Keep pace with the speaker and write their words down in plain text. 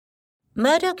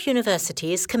Murdoch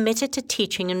University is committed to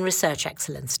teaching and research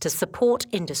excellence to support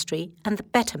industry and the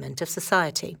betterment of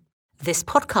society. This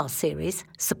podcast series,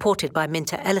 supported by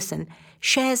Minter Ellison,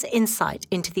 shares insight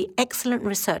into the excellent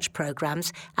research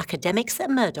programmes academics at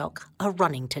Murdoch are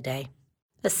running today.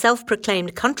 A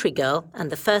self-proclaimed country girl and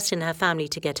the first in her family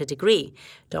to get a degree,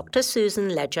 Dr. Susan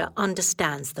Ledger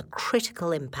understands the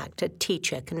critical impact a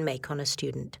teacher can make on a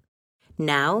student.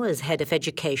 Now, as Head of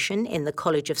Education in the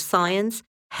College of Science,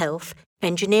 Health,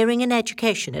 Engineering and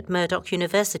Education at Murdoch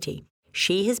University,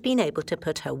 she has been able to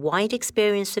put her wide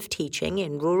experience of teaching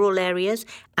in rural areas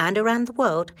and around the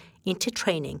world into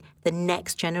training the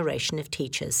next generation of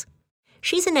teachers.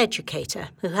 She's an educator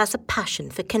who has a passion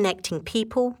for connecting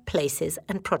people, places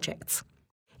and projects.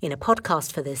 In a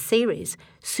podcast for this series,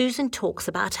 Susan talks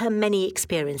about her many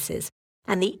experiences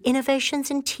and the innovations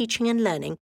in teaching and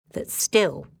learning that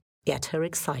still get her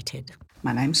excited.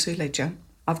 My name's Sue Ledger.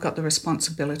 I've got the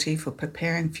responsibility for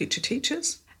preparing future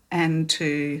teachers and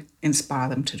to inspire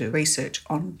them to do research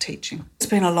on teaching. It's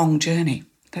been a long journey,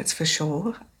 that's for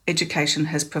sure. Education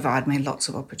has provided me lots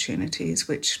of opportunities,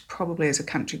 which probably as a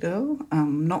country girl,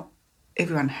 not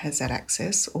everyone has that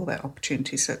access or that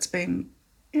opportunity. So it's been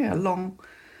a long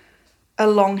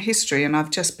history, and I've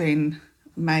just been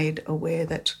made aware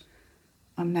that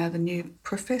I'm now the new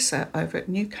professor over at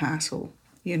Newcastle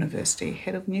University,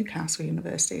 head of Newcastle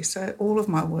University. So all of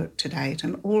my work to date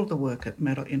and all of the work at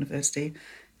Murdoch University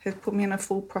has put me in a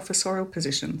full professorial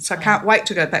position. So I can't wait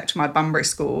to go back to my Bunbury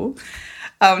school,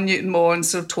 Newton Moore, and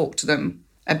sort of talk to them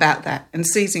about that and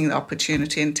seizing the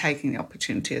opportunity and taking the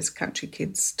opportunity as country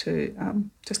kids to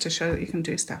just to show that you can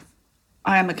do stuff.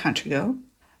 I am a country girl.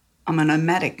 I'm a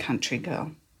nomadic country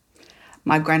girl.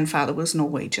 My grandfather was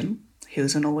Norwegian. He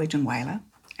was a Norwegian whaler,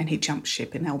 and he jumped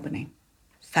ship in Albany.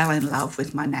 Fell in love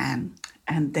with my nan,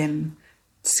 and then,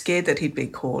 scared that he'd be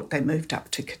caught, they moved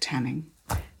up to Katanning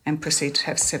and proceeded to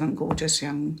have 7 gorgeous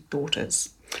young daughters.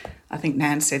 I think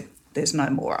Nan said there's no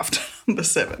more after number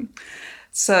 7.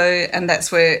 So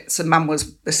Mum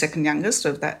was the second youngest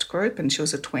of that group, and she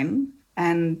was a twin.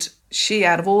 And she,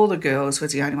 out of all the girls,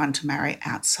 was the only one to marry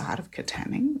outside of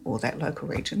Katanning or that local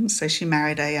region. So she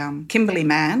married a Kimberley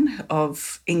man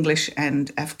of English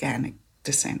and Afghan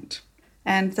descent.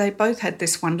 And they both had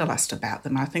this wanderlust about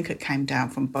them. I think it came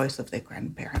down from both of their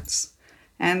grandparents.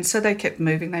 And so they kept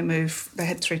moving. They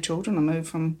had 3 children. They moved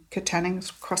from Katanning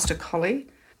across to Collie.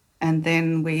 And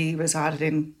then we resided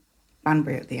in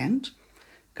Bunbury at the end,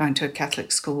 going to a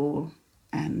Catholic school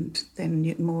and then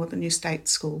Newton Moore, the new state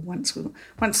school. Once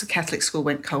the Catholic school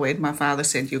went co-ed, my father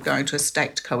said, you're going to a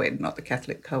state co-ed, not the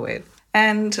Catholic co-ed.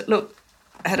 And look,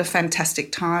 I had a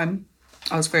fantastic time.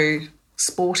 I was very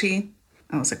sporty.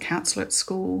 I was a counsellor at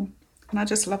school, and I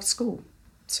just loved school.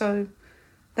 So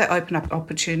that opened up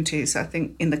opportunities. I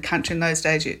think in the country in those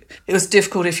days, it was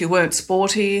difficult if you weren't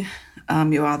sporty.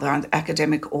 You were either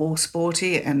academic or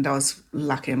sporty, and I was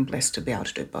lucky and blessed to be able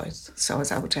to do both. So I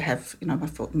was able to have, my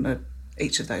foot in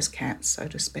each of those camps, so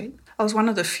to speak. I was one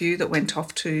of the few that went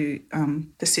off to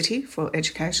the city for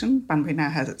education. Bunbury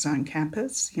now has its own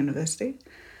campus, university,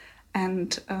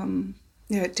 and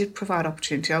it did provide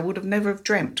opportunity. I would have never have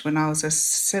dreamt when I was a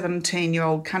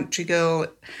 17-year-old country girl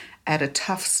at a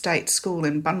tough state school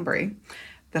in Bunbury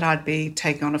that I'd be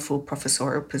taking on a full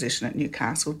professorial position at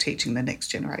Newcastle, teaching the next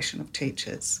generation of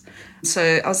teachers.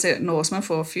 So I was there at Norseman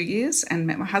for a few years and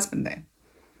met my husband there.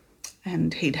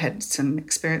 And he'd had some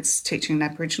experience teaching in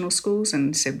Aboriginal schools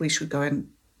and said we should go and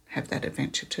have that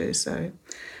adventure too. So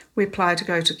we applied to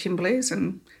go to Kimberleys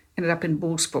and ended up in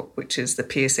Bullsbrook, which is the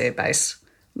Pearce Air Base.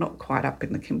 Not quite up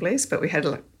in the Kimberleys, but we had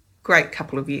a great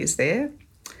couple of years there.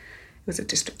 It was a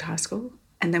district high school.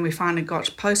 And then we finally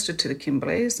got posted to the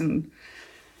Kimberleys and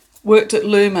worked at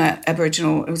Luma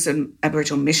Aboriginal. It was an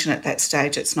Aboriginal mission at that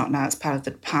stage. It's not now, it's part of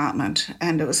the department.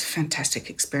 And it was a fantastic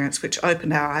experience, which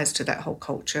opened our eyes to that whole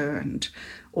culture and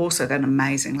also that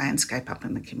amazing landscape up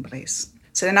in the Kimberleys.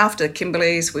 So then after the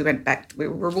Kimberleys, we went back, we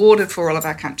were rewarded for all of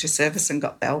our country service and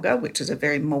got Balga, which is a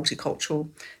very multicultural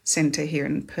centre here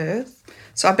in Perth.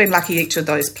 So I've been lucky each of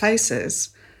those places.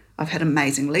 I've had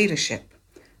amazing leadership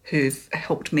who've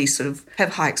helped me sort of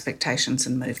have high expectations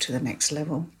and move to the next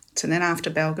level. So then after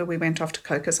Balga, we went off to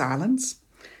Cocos Islands,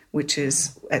 which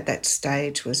is at that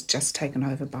stage was just taken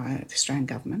over by the Australian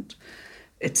government.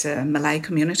 It's a Malay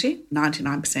community,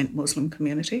 99% Muslim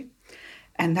community.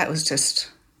 And that was just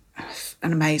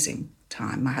an amazing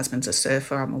time. My husband's a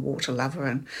surfer, I'm a water lover,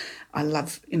 and I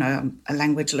love, I'm a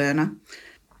language learner.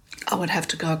 I would have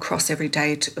to go across every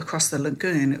day across the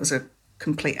lagoon. It was a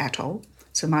complete atoll.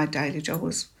 So my daily job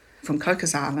was from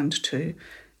Cocos Island to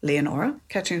Leonora,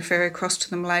 catching a ferry across to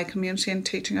the Malay community and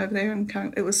teaching over there.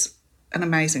 And it was an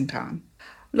amazing time.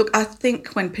 Look, I think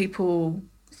when people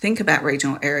think about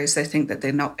regional areas, they think that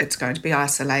it's going to be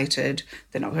isolated,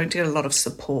 they're not going to get a lot of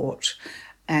support.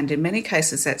 And in many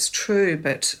cases that's true,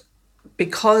 but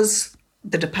because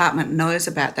the department knows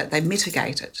about that, they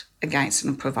mitigate it against it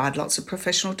and provide lots of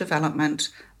professional development,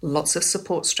 lots of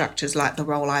support structures like the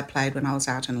role I played when I was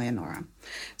out in Leonora,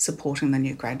 supporting the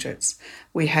new graduates.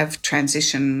 We have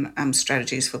transition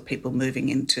strategies for people moving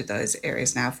into those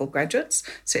areas now for graduates.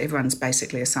 So everyone's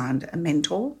basically assigned a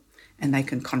mentor and they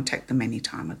can contact them any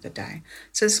time of the day.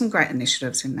 So there's some great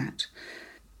initiatives in that.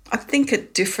 I think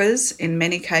it differs in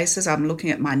many cases. I'm looking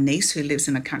at my niece who lives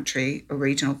in a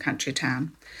regional country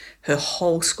town. Her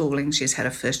whole schooling, she's had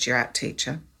a first-year out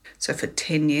teacher. So for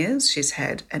 10 years, she's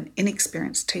had an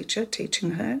inexperienced teacher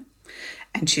teaching her,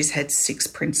 and she's had 6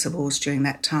 principals during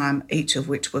that time, each of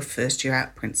which were first-year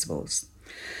out principals.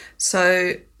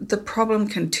 So the problem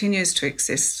continues to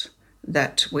exist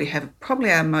that we have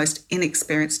probably our most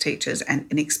inexperienced teachers and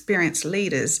inexperienced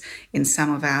leaders in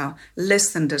some of our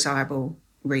less than desirable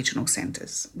regional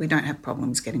centres. We don't have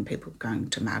problems getting people going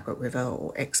to Margaret River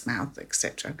or Exmouth,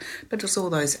 etc., but it's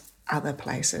all those other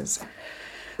places.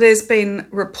 There's been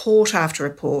report after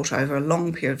report over a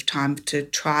long period of time to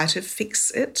try to fix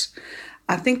it.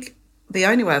 I think the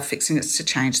only way of fixing it is to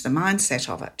change the mindset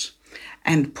of it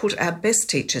and put our best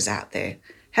teachers out there,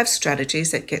 have strategies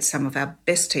that get some of our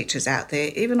best teachers out there,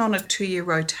 even on a 2-year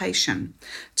rotation,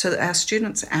 so that our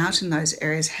students out in those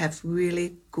areas have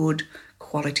really good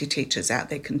quality teachers out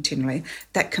there continually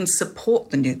that can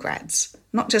support the new grads,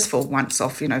 not just for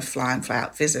once-off, fly and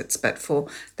fly-out visits, but for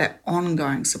that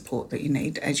ongoing support that you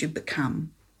need as you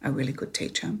become a really good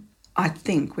teacher. I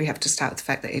think we have to start with the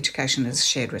fact that education is a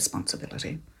shared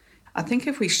responsibility. I think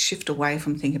if we shift away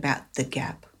from thinking about the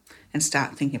gap and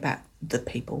start thinking about the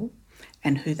people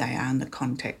and who they are in the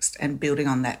context and building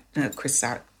on that, Chris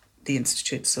Sarrett, the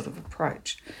Institute's sort of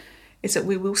approach, is that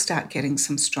we will start getting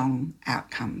some strong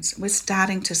outcomes. We're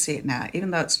starting to see it now,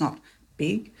 even though it's not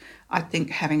big. I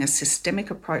think having a systemic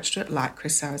approach to it, like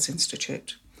Chris Sarrett's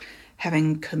Institute,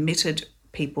 having committed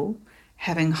people,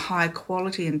 having high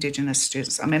quality Indigenous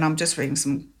students. I mean, I'm just reading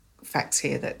some facts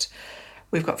here that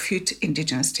we've got few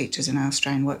Indigenous teachers in our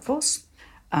Australian workforce.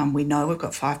 We know we've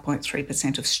got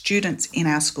 5.3% of students in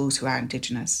our schools who are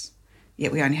Indigenous,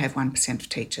 yet we only have 1% of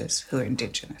teachers who are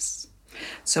Indigenous.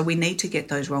 So we need to get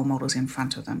those role models in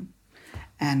front of them.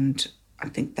 And I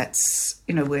think that's,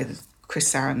 where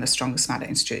Chris Sarrett and the Stronger Smarter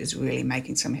Institute is really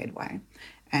making some headway.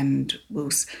 And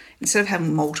instead of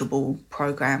having multiple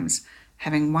programs,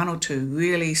 having 1 or 2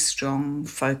 really strong,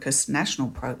 focused national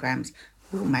programs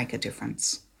will make a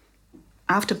difference.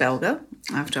 After I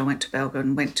went to Belga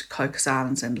and went to Cocos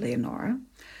Islands and Leonora,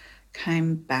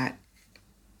 came back.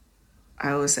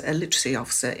 I was a literacy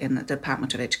officer in the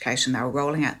Department of Education. They were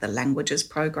rolling out the languages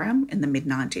program in the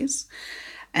mid-90s,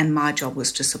 and my job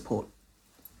was to support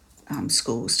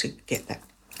schools to get that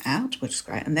out, which is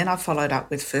great. And then I followed up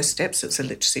with First Steps. It's a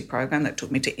literacy program that took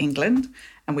me to England,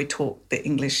 and we taught the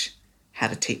English how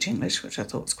to teach English, which I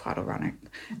thought was quite ironic.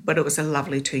 But it was a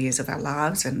lovely 2 years of our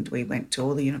lives, and we went to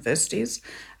all the universities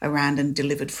around and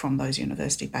delivered from those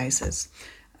university bases.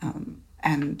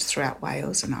 And throughout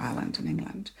Wales and Ireland and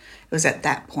England. It was at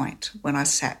that point when I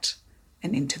sat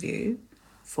an interview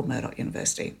for Murdoch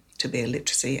University to be a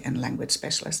literacy and language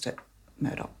specialist at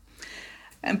Murdoch.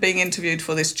 And being interviewed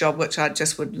for this job, which I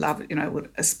just would love, would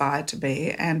aspire to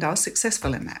be, and I was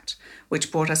successful in that,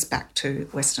 which brought us back to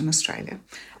Western Australia.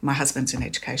 My husband's in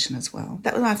education as well.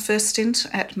 That was my first stint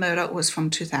at Murdoch, was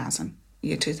from 2000,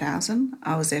 year 2000.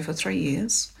 I was there for 3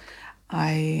 years.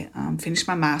 I finished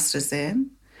my master's there.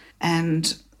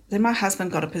 And then my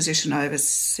husband got a position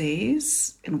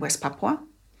overseas in West Papua,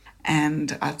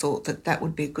 and I thought that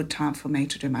would be a good time for me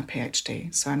to do my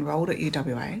PhD. So I enrolled at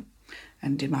UWA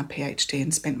and did my PhD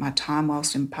and spent my time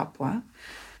whilst in Papua,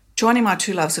 joining my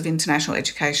 2 loves of international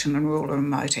education and rural and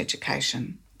remote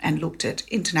education, and looked at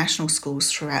international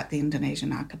schools throughout the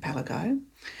Indonesian archipelago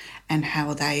and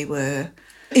how they were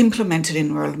implemented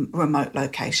in remote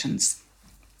locations,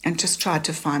 and just tried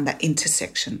to find that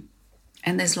intersection.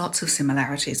 And there's lots of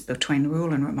similarities between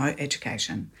rural and remote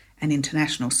education and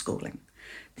international schooling.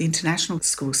 The international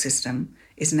school system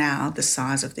is now the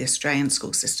size of the Australian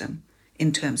school system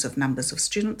in terms of numbers of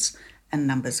students and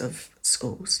numbers of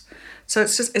schools. So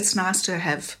it's nice to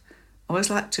have, I always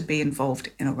like to be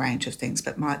involved in a range of things,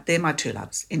 but they're my 2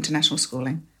 loves, international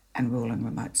schooling and rural and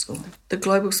remote schooling. The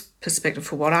global perspective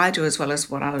for what I do, as well as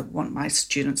what I want my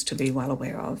students to be well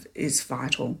aware of, is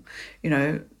vital.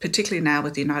 Particularly now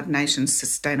with the United Nations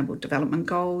Sustainable Development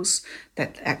Goals,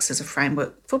 that acts as a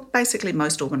framework for basically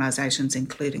most organisations,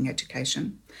 including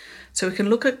education. So we can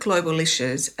look at global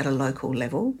issues at a local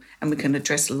level, and we can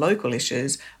address local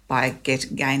issues by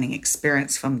gaining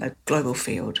experience from the global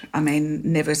field. I mean,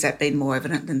 never has that been more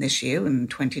evident than this year in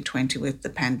 2020 with the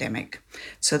pandemic.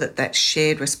 So that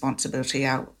shared responsibility,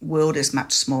 our world is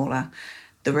much smaller.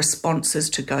 The responses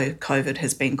to COVID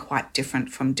has been quite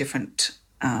different from different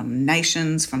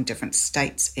nations, from different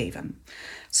states even.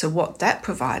 So what that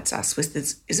provides us with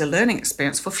is a learning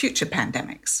experience for future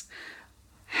pandemics.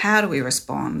 How do we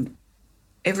respond?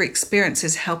 Every experience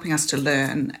is helping us to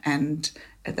learn, and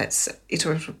that's an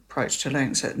iterative approach to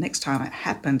learning, so that next time it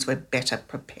happens, we're better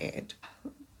prepared.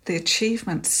 The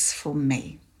achievements for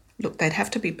me, look, they'd have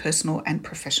to be personal and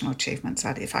professional achievements,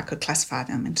 if I could classify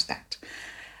them into that.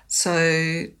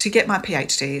 So to get my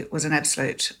PhD was an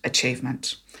absolute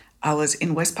achievement. I was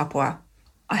in West Papua,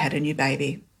 I had a new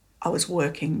baby, I was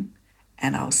working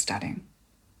and I was studying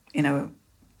in a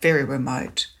very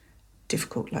remote,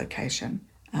 difficult location.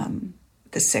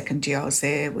 The second year I was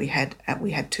there, we had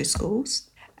 2 schools,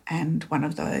 and one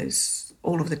of those,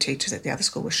 all of the teachers at the other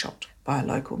school were shot by a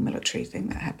local military thing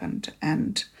that happened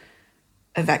and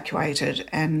evacuated,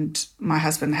 and my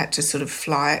husband had to sort of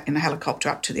fly in a helicopter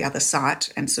up to the other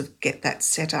site and sort of get that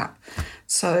set up.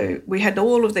 So we had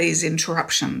all of these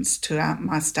interruptions to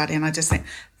my study, and I just think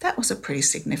that was a pretty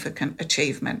significant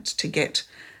achievement to get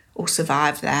or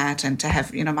survive that and to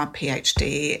have, my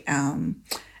PhD.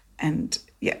 And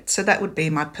yeah, so that would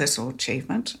be my personal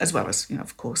achievement, as well as,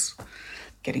 of course,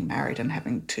 getting married and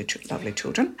having 2 lovely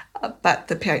children. But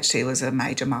the PhD was a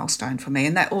major milestone for me,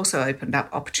 and that also opened up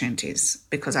opportunities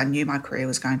because I knew my career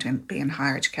was going to be in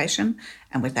higher education,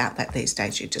 and without that these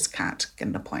days you just can't get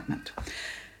an appointment.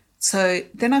 So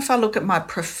then if I look at my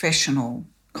professional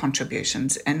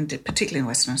contributions, and particularly in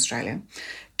Western Australia,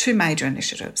 2 major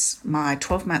initiatives. My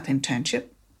 12-month internship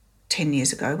 10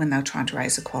 years ago when they were trying to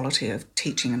raise the quality of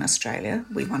teaching in Australia.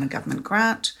 We won a government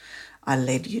grant. I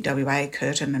led UWA,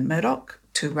 Curtin and Murdoch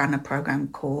to run a program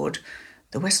called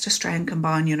the West Australian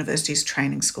Combined Universities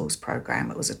Training Schools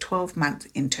Program. It was a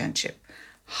 12-month internship.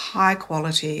 High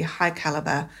quality, high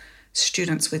calibre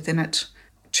students within it,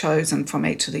 chosen from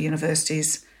each of the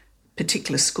universities,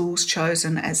 particular schools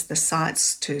chosen as the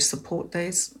sites to support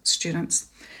these students.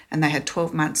 And they had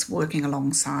 12 months working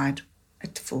alongside a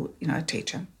full,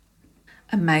 teacher.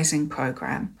 Amazing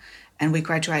program. And we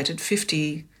graduated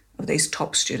 50 of these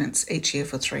top students each year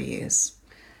for 3 years.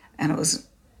 And it was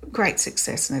a great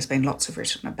success, and there's been lots of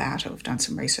written about it. We've done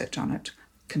some research on it,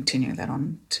 continuing that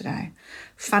on today.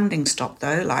 Funding stopped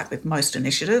though, like with most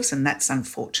initiatives, and that's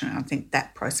unfortunate. I think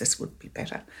that process would be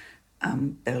better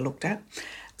looked at.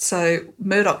 So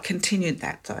Murdoch continued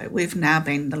that though. We've now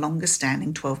been the longest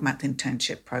standing 12-month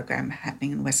internship program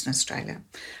happening in Western Australia.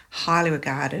 Highly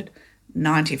regarded,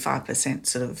 95%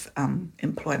 sort of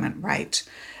employment rate.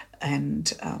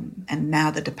 And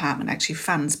now the department actually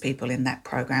funds people in that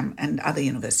program, and other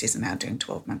universities are now doing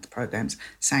 12-month programs,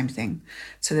 same thing.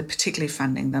 So they're particularly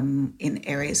funding them in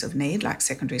areas of need like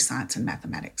secondary science and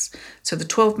mathematics. So the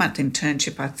 12-month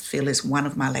internship, I feel, is one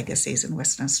of my legacies in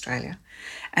Western Australia.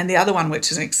 And the other one,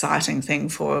 which is an exciting thing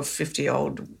for a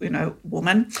 50-year-old,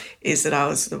 woman, is that I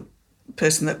was the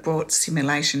person that brought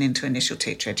simulation into initial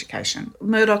teacher education.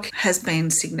 Murdoch has been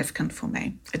significant for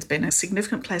me. It's been a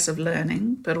significant place of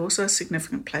learning, but also a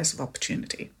significant place of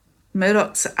opportunity.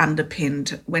 Murdoch's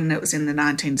underpinned, when it was in the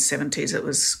 1970s, it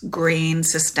was green,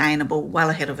 sustainable, well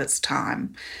ahead of its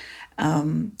time.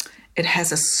 It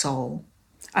has a soul.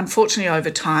 Unfortunately, over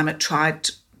time, it tried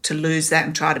to lose that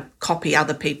and try to copy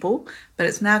other people, but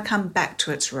it's now come back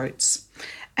to its roots.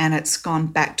 And it's gone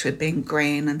back to it being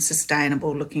green and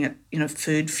sustainable, looking at,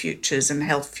 food futures and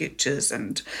health futures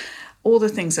and all the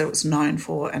things that it was known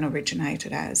for and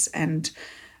originated as. And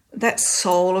that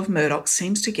soul of Murdoch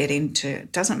seems to get into,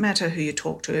 it doesn't matter who you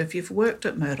talk to, if you've worked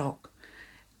at Murdoch,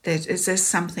 there's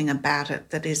something about it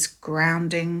that is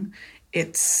grounding.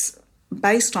 It's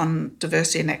based on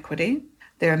diversity and equity.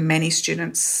 There are many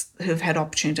students who've had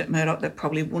opportunity at Murdoch that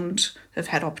probably wouldn't have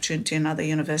had opportunity in other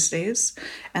universities.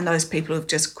 And those people who've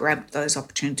just grabbed those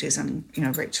opportunities and,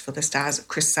 reached for the stars.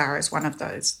 Chris Sarra is one of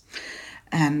those.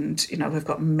 And, we've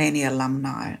got many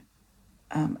alumni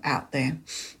out there.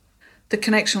 The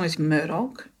connection with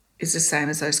Murdoch is the same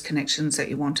as those connections that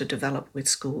you want to develop with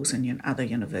schools and other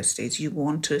universities. You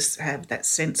want to have that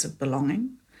sense of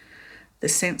belonging, the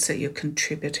sense that you're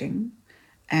contributing.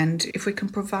 And if we can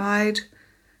provide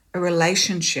a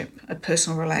relationship, a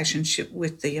personal relationship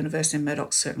with the University of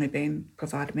Murdoch, certainly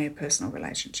provided me a personal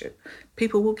relationship.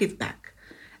 People will give back,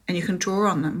 and you can draw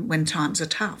on them when times are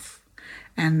tough.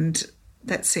 And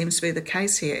that seems to be the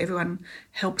case here. Everyone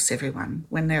helps everyone.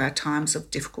 When there are times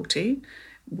of difficulty,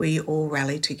 we all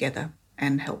rally together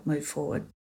and help move forward.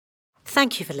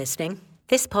 Thank you for listening.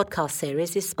 This podcast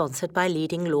series is sponsored by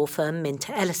leading law firm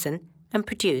Minter Ellison and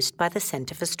produced by the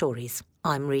Centre for Stories.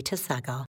 I'm Rita Sagar.